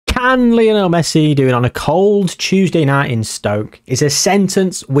can Lionel Messi do it on a cold Tuesday night in Stoke? Is a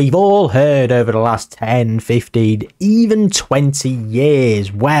sentence we've all heard over the last 10, 15, even 20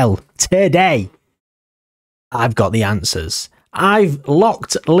 years. Well, today, I've got the answers. I've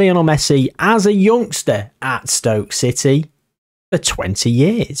locked Lionel Messi as a youngster at Stoke City for 20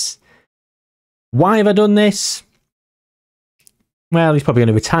 years. Why have I done this? Well, he's probably going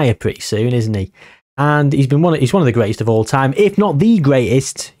to retire pretty soon, isn't he? And he's one of the greatest of all time, if not the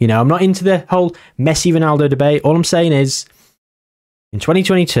greatest. You know, I'm not into the whole Messi-Ronaldo debate. All I'm saying is, in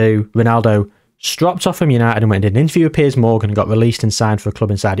 2022, Ronaldo stropped off from United and went and did an interview with Piers Morgan and got released and signed for a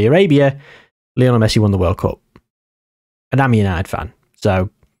club in Saudi Arabia. Lionel Messi won the World Cup. And I'm a United fan, so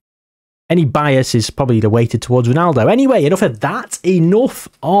any bias is probably weighted towards Ronaldo. Anyway, enough of that. Enough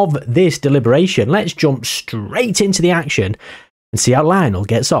of this deliberation. Let's jump straight into the action and see how Lionel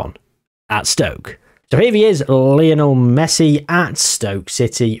gets on at Stoke. So here he is, Lionel Messi at Stoke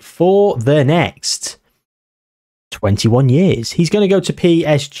City for the next 21 years. He's going to go to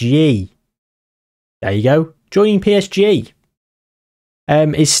PSG. There you go, joining PSG.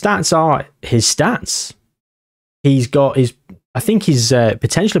 His stats are his stats. He's got his, I think his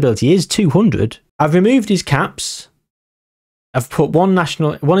potential ability is 200. I've removed his caps. I've put one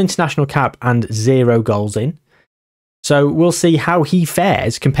international cap and 0 goals in. So we'll see how he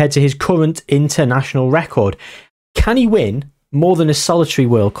fares compared to his current international record. Can he win more than a solitary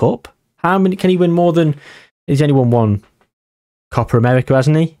World Cup? How many can he win more than? He's only won one Copa America,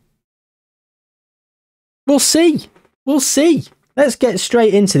 hasn't he? We'll see. We'll see. Let's get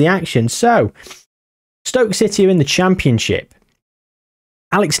straight into the action. So, Stoke City are in the Championship.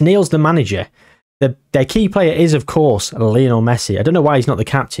 Alex Neil's the manager. Their key player is, of course, Lionel Messi. I don't know why he's not the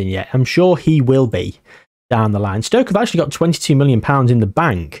captain yet. I'm sure he will be down the line. Stoke have actually got £22 million in the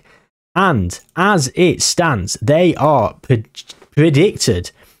bank. And as it stands, they are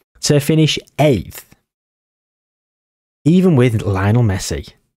predicted to finish 8th. Even with Lionel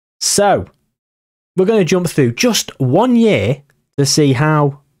Messi. So, we're going to jump through just 1 year to see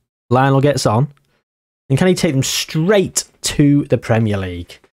how Lionel gets on. And can he take them straight to the Premier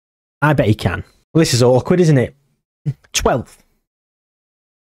League? I bet he can. Well, this is awkward, isn't it? 12th.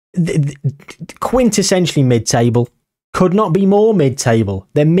 Quintessentially mid-table. Could not be more mid-table.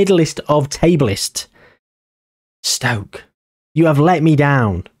 They're middleist of tablist. Stoke, you have let me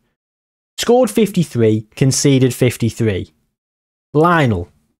down. Scored 53, conceded 53. Lionel,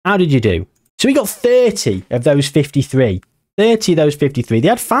 how did you do? So we got 30 of those 53. 30 of those 53. They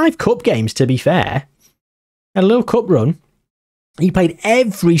had 5 cup games, to be fair. Had a little cup run. He played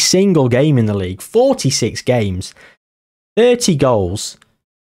every single game in the league. 46 games. 30 goals.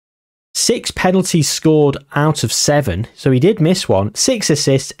 6 penalties scored out of 7. So he did miss one. 6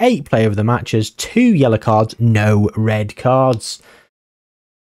 assists. 8 player of the matches. 2 yellow cards. No red cards.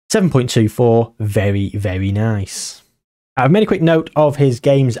 7.24. Very, very nice. I've made a quick note of his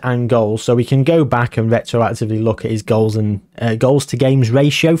games and goals, so we can go back and retroactively look at his goals and goals to games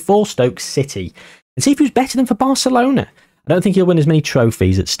ratio for Stoke City and see if he was better than for Barcelona. I don't think he'll win as many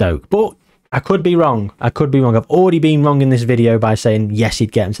trophies at Stoke, but I could be wrong. I could be wrong. I've already been wrong in this video by saying yes,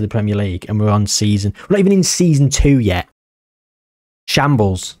 he'd get into the Premier League, and we're not even in season 2 yet.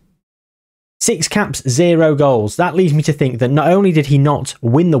 Shambles. 6 caps, 0 goals. That leads me to think that not only did he not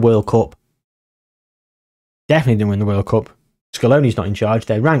win the World Cup, definitely didn't win the World Cup. Scaloni's not in charge.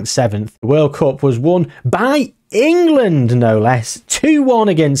 They're ranked 7th. The World Cup was won by England, no less. 2-1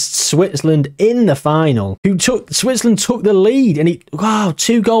 against Switzerland in the final. Switzerland took the lead, and wow,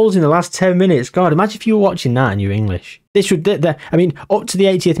 2 goals in the last 10 minutes. God, imagine if you were watching that and you're English. This would, I mean, up to the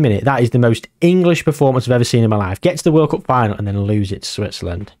 80th minute, that is the most English performance I've ever seen in my life. Get to the World Cup final and then lose it to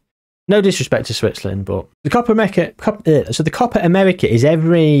Switzerland. No disrespect to Switzerland, but the Copa America. So the Copa America is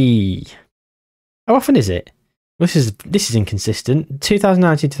every. How often is it? This is inconsistent.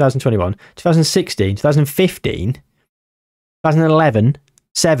 2019, 2021, 2016, 2015, 2011,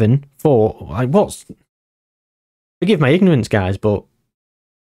 7, 4. Like, what's... Forgive my ignorance, guys, but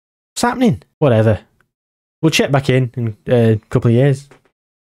what's happening? Whatever. We'll check back in a couple of years.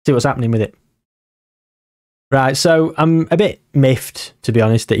 See what's happening with it. Right, so I'm a bit miffed, to be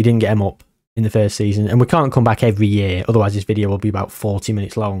honest, that he didn't get him up in the first season, and we can't come back every year, otherwise this video will be about 40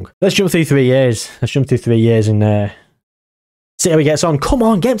 minutes long. Let's jump through 3 years. Let's jump through 3 years and see how he gets on. Come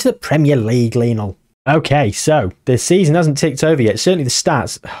on, get him to the Premier League, Lionel. Okay, so the season hasn't ticked over yet. Certainly the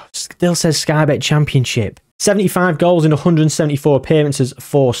stats still says Sky Bet Championship. 75 goals in 174 appearances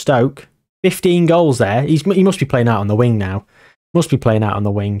for Stoke. 15 goals there. He must be playing out on the wing now. Must be playing out on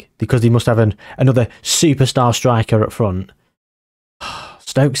the wing because he must have another superstar striker up front.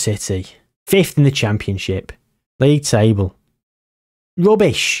 Stoke City. 5th in the Championship. League table.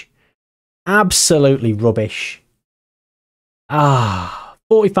 Rubbish. Absolutely rubbish.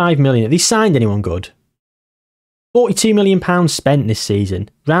 45 million. Have they signed anyone good? 42 million pounds spent this season.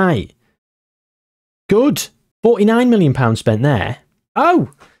 Right. Good. 49 million pounds spent there.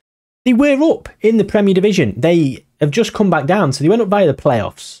 Oh, they were up in the Premier Division. They have just come back down. So they went up via the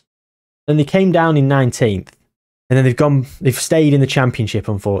playoffs. Then they came down in 19th. And then they've stayed in the Championship,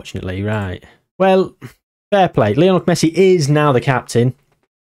 unfortunately. Right. Well, fair play. Lionel Messi is now the captain.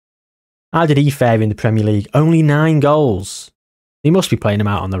 How did he fare in the Premier League? Only 9 goals. He must be playing him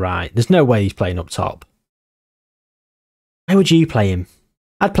out on the right. There's no way he's playing up top. How would you play him?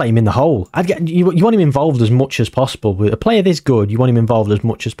 I'd play him in the hole. You want him involved as much as possible. With a player this good, you want him involved as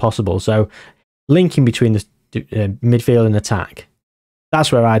much as possible. So, linking between the midfield and attack.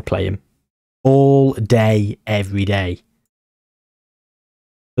 That's where I'd play him. All day, every day.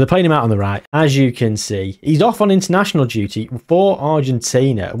 They're playing him out on the right. As you can see, he's off on international duty for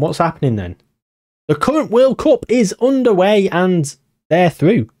Argentina. And what's happening then? The current World Cup is underway and they're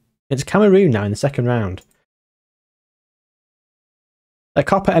through. It's Cameroon now in the second round. The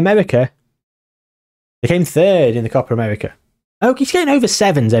Copa America, they came third in the Copa America. Oh, he's getting over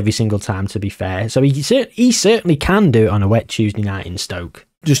 7s every single time, to be fair. So he certainly can do it on a wet Tuesday night in Stoke.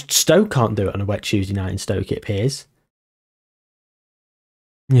 Just Stoke can't do it on a wet Tuesday night in Stoke, it appears.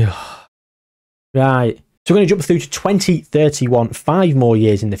 Yeah. Right. So we're going to jump through to 2031, 5 more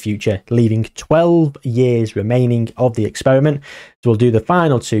years in the future, leaving 12 years remaining of the experiment. So we'll do the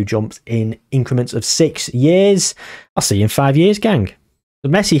final 2 jumps in increments of 6 years. I'll see you in 5 years, gang.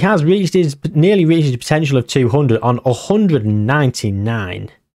 So Messi has nearly reached his potential of 200 on 199.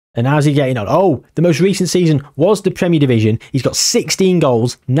 And how's he getting on? Oh, the most recent season was the Premier Division. He's got 16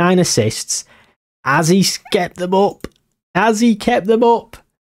 goals, 9 assists. Has he kept them up? Has he kept them up?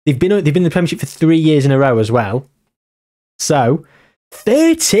 They've been in the Premiership for 3 years in a row as well. So,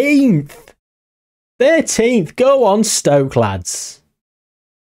 13th. 13th. Go on, Stoke, lads.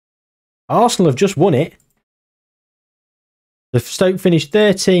 Arsenal have just won it. The Stoke finished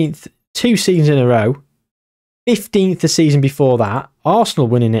 13th 2 seasons in a row. 15th the season before that. Arsenal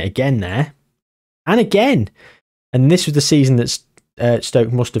winning it again there. And again. And this was the season that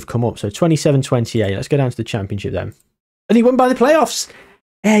Stoke must have come up. So 27-28. Let's go down to the Championship then. And he won by the playoffs.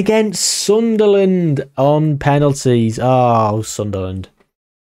 Against Sunderland on penalties. Oh, Sunderland.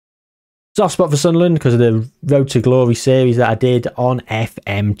 Soft spot for Sunderland because of the Road to Glory series that I did on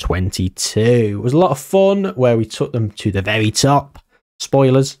FM22. It was a lot of fun where we took them to the very top.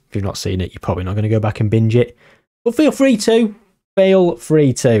 Spoilers, if you've not seen it, you're probably not going to go back and binge it. But feel free to. Feel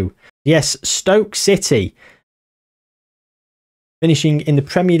free to. Yes, Stoke City. Finishing in the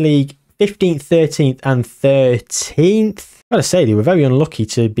Premier League 15th, 13th and 13th. I've got to say, they were very unlucky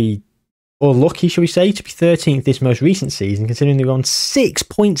to be, or lucky, shall we say, to be 13th this most recent season, considering they were on 6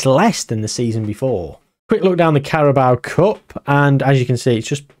 points less than the season before. Quick look down the Carabao Cup, and as you can see, it's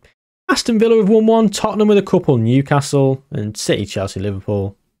just Aston Villa have won 1, Tottenham with a couple, Newcastle, and City, Chelsea,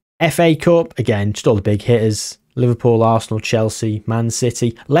 Liverpool. FA Cup, again, just all the big hitters. Liverpool, Arsenal, Chelsea, Man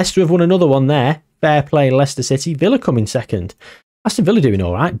City. Leicester have won another one there. Fair play, Leicester City. Villa coming second. Aston Villa doing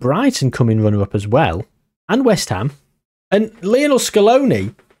all right. Brighton coming runner-up as well. And West Ham. And Lionel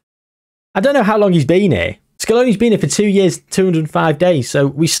Scaloni, I don't know how long he's been here. Scaloni's been here for 2 years, 205 days. So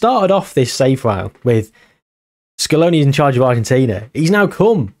we started off this save file with Scaloni's in charge of Argentina. He's now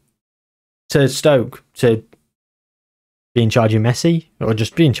come to Stoke to be in charge of Messi, or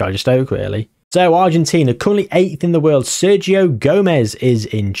just be in charge of Stoke, really. So Argentina, currently 8th in the world. Sergio Gomez is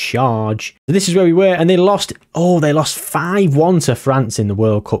in charge. So this is where we were, and they lost 5-1 to France in the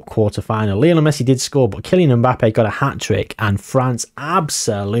World Cup quarter-final. Lionel Messi did score, but Kylian Mbappe got a hat-trick, and France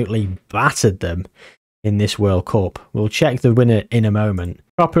absolutely battered them in this World Cup. We'll check the winner in a moment.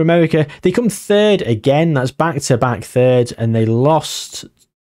 Copa America, they come 3rd again. That's back-to-back 3rd, and they lost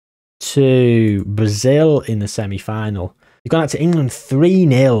to Brazil in the semi-final. They've gone out to England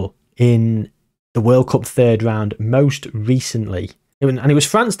 3-0 in the World Cup 3rd round most recently. And it was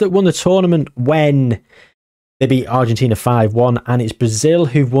France that won the tournament when they beat Argentina 5-1, and it's Brazil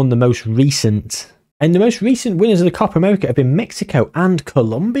who've won the most recent. And the most recent winners of the Copa America have been Mexico and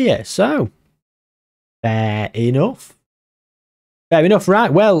Colombia. So, fair enough. Fair enough,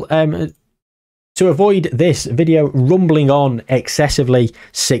 right. Well, to avoid this video rumbling on excessively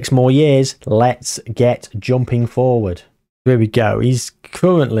 6 more years, let's get jumping forward. Here we go. He's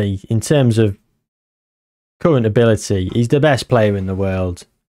currently, in terms of current ability, he's the best player in the world.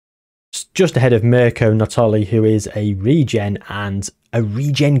 Just ahead of Mirko Notoli, who is a regen, and a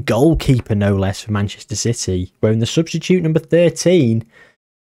regen goalkeeper, no less, for Manchester City. Wearing the substitute number 13.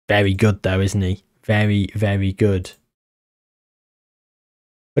 Very good, though, isn't he? Very, very good.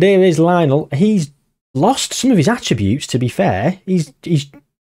 But here is Lionel. He's lost some of his attributes, to be fair. His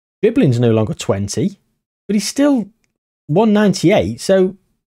dribbling's no longer 20, but he's still 198, so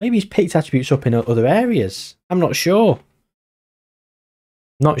maybe he's picked attributes up in other areas. I'm not sure.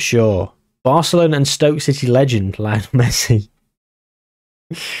 Not sure. Barcelona and Stoke City legend, Lionel Messi.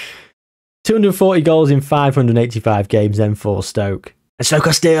 240 goals in 585 games then for Stoke. And Stoke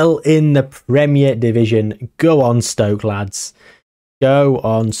are still in the Premier Division. Go on, Stoke, lads. Go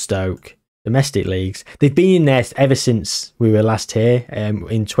on, Stoke. Domestic leagues. They've been in there ever since we were last here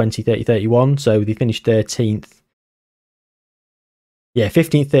in 2030-31. So they finished 13th. Yeah,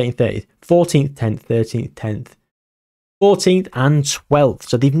 15th, 13th, 30th. 14th, 10th, 13th, 10th. 14th and 12th.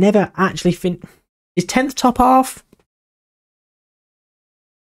 So they've never actually finished. Is 10th top half?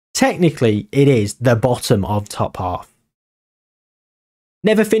 Technically, it is the bottom of top half.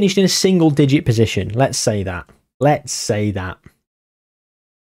 Never finished in a single digit position. Let's say that. Let's say that.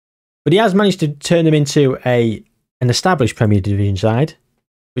 But he has managed to turn them into an established Premier Division side,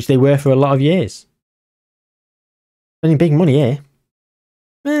 which they were for a lot of years. Spending big money here.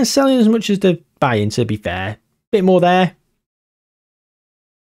 Selling as much as they're buying, to be fair. Bit more there.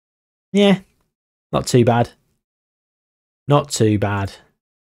 Yeah, not too bad. Not too bad.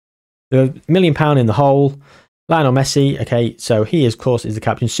 They're £1 million in the hole. Lionel Messi, okay, so he, of course, is the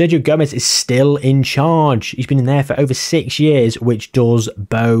captain. Sergio Gomez is still in charge. He's been in there for over 6 years, which does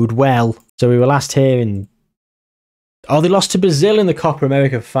bode well. So we were last here in... Oh, they lost to Brazil in the Copa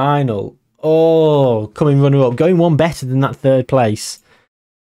America final. Oh, coming runner-up. Going one better than that third place.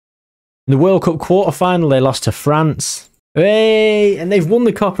 In the World Cup quarter-final, they lost to France. Hey! And they've won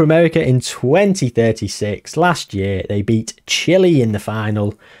the Copa America in 2036. Last year, they beat Chile in the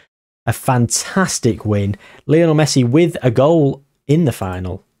final. A fantastic win. Lionel Messi with a goal in the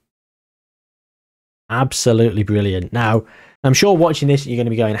final. Absolutely brilliant. Now, I'm sure watching this, you're going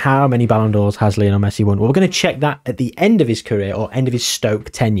to be going, how many Ballon d'Ors has Lionel Messi won? Well, we're going to check that at the end of his career or end of his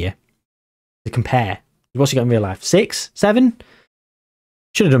Stoke tenure to compare. What's he got in real life? 6? 7?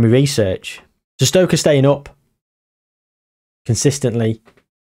 Should have done my research. So Stoke are staying up consistently.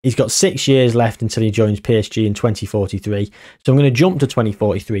 He's got 6 years left until he joins PSG in 2043. So I'm going to jump to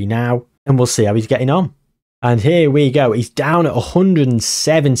 2043 now, and we'll see how he's getting on. And here we go. He's down at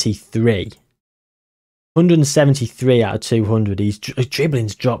 173. 173 out of 200. His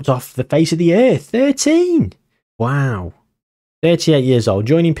dribbling's dropped off the face of the earth. 13. Wow. 38 years old,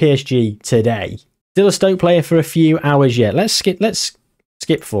 joining PSG today. Still a Stoke player for a few hours yet. Let's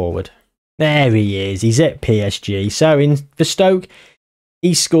skip forward. There he is. He's at PSG. So for Stoke,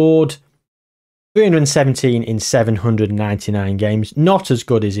 he scored 317 in 799 games. Not as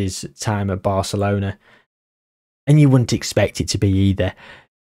good as his time at Barcelona. And you wouldn't expect it to be either.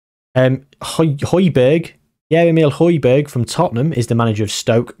 Højbjerg, Emil Højbjerg from Tottenham is the manager of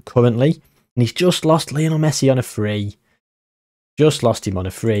Stoke currently. And he's just lost Lionel Messi on a free. Just lost him on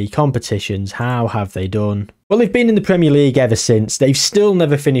a free. Competitions, how have they done? Well, they've been in the Premier League ever since. They've still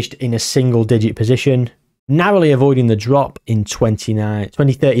never finished in a single digit position. Narrowly avoiding the drop in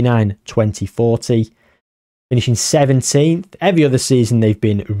 2039, 2040. Finishing 17th. Every other season they've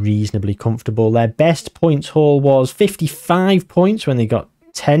been reasonably comfortable. Their best points haul was 55 points when they got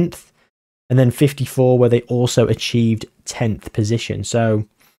 10th. And then 54 where they also achieved 10th position. So,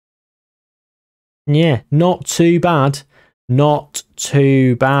 yeah, not too bad. Not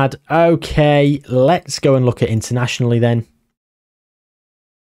too bad. Okay, let's go and look at internationally then.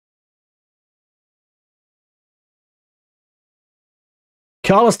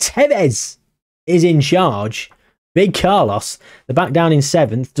 Carlos Tevez is in charge. Big Carlos. They're back down in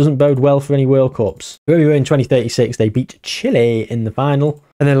 7th. Doesn't bode well for any World Cups. Where we were in 2036, they beat Chile in the final.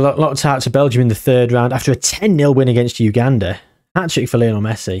 And then locked out to Belgium in the 3rd round after a 10-0 win against Uganda. Hat-trick for Lionel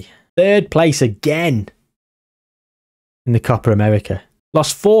Messi. 3rd place again in the Copa America.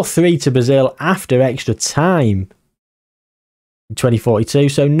 Lost 4-3 to Brazil after extra time in 2042.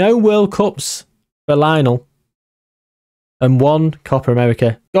 So no World Cups for Lionel. And 1 Copa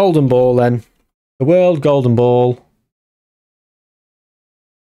America. Golden Ball then. The World Golden Ball.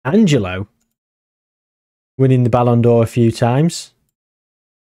 Angelo winning the Ballon d'Or a few times.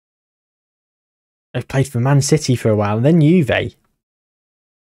 They've played for Man City for a while and then Juve.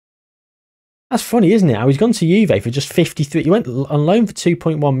 That's funny, isn't it? How he's gone to Juve for just 53. He went on loan for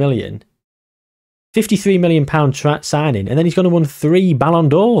 2.1 million. £53 million signing, and then he's going to win 3 Ballon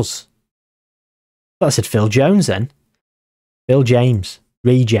d'Ors. Well, I said Phil Jones then. Phil James.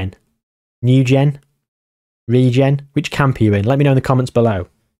 Regen. New Gen. Regen. Which camp are you in? Let me know in the comments below.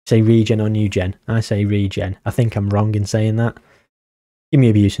 Say Regen or New Gen. I say Regen. I think I'm wrong in saying that. Give me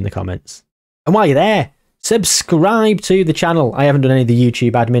abuse in the comments. And while you're there, subscribe to the channel. I haven't done any of the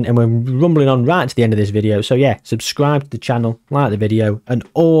YouTube admin, and we're rumbling on right to the end of this video. So yeah, subscribe to the channel, like the video, and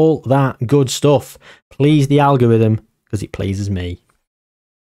all that good stuff. Please the algorithm, because it pleases me.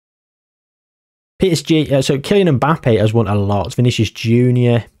 PSG, so Kylian Mbappe has won a lot. Vinicius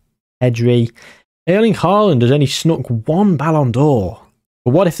Jr., Pedri. Erling Haaland has only snuck 1 Ballon d'Or.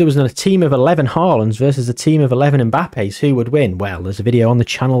 But what if there was a team of 11 Haalands versus a team of 11 Mbappes? Who would win? Well, there's a video on the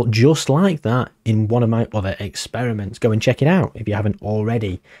channel just like that in one of my other experiments. Go and check it out if you haven't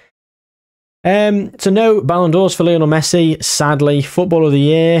already. So no Ballon d'Ors for Lionel Messi, sadly. Footballer of the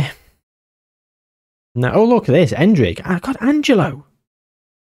Year. No, oh, look at this. Endrick. I got Angelo.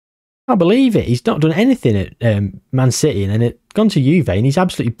 I can't believe it. He's not done anything at Man City, and then it's gone to Juve, and he's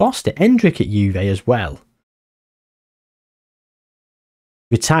absolutely bossed it. Endrick at Juve as well.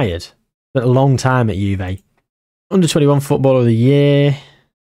 Retired. Spent a long time at Juve. Under 21 Footballer of the Year.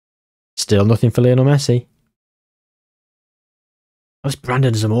 Still nothing for Lionel Messi. That's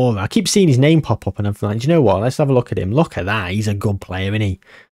Brandon Zamora. I keep seeing his name pop up, and I'm like, do you know what? Let's have a look at him. Look at that. He's a good player, isn't he?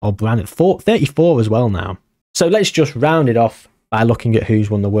 Oh, Brandon. 34 as well now. So let's just round it off by looking at who's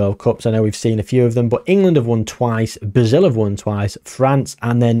won the World Cups. I know we've seen a few of them, but England have won twice, Brazil have won twice, France,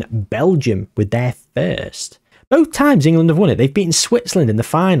 and then Belgium with their first. Both times England have won it. They've beaten Switzerland in the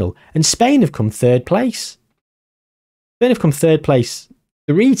final, and Spain have come third place. Spain have come third place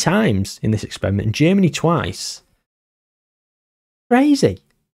 3 times in this experiment, and Germany twice. Crazy.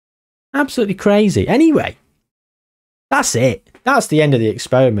 Absolutely crazy. Anyway, that's it. That's the end of the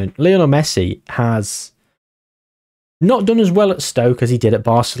experiment. Lionel Messi has not done as well at Stoke as he did at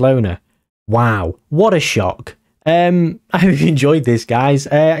Barcelona. Wow, what a shock. I hope you enjoyed this, guys.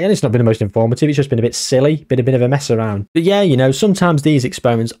 And it's not been the most informative. It's just been a bit silly, been a bit of a mess around. But yeah, you know, sometimes these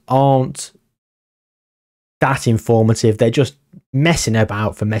experiments aren't that informative. They're just messing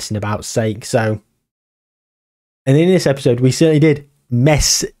about for messing about's sake. So, and in this episode, we certainly did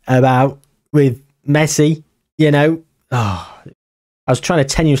mess about with Messi, you know. Oh, I was trying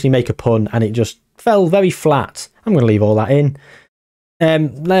to tenuously make a pun, and it just fell very flat. I'm going to leave all that in.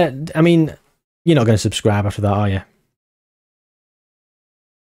 I mean, you're not going to subscribe after that, are you?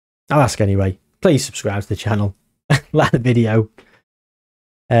 I'll ask anyway. Please subscribe to the channel. Like the video.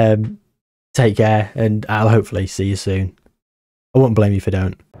 Take care, and I'll hopefully see you soon. I won't blame you if I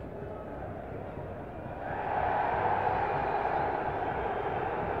don't.